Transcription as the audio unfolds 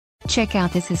Check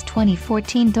out this is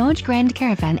 2014 Dodge Grand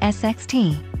Caravan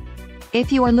SXT.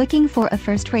 If you are looking for a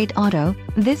first-rate auto,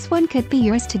 this one could be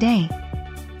yours today.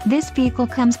 This vehicle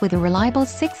comes with a reliable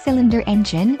 6-cylinder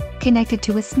engine, connected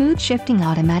to a smooth shifting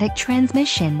automatic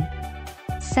transmission.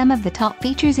 Some of the top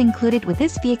features included with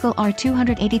this vehicle are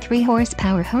 283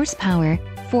 horsepower,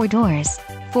 4 doors,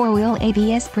 4-wheel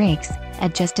ABS brakes,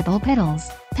 adjustable pedals,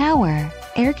 power,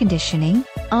 air conditioning,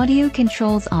 audio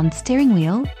controls on steering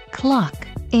wheel, clock,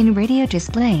 in-radio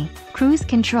display, cruise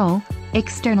control,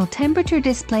 external temperature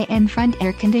display and front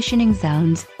air conditioning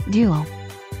zones, dual.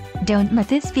 Don't let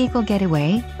this vehicle get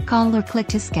away. Call or click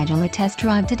to schedule a test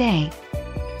drive today.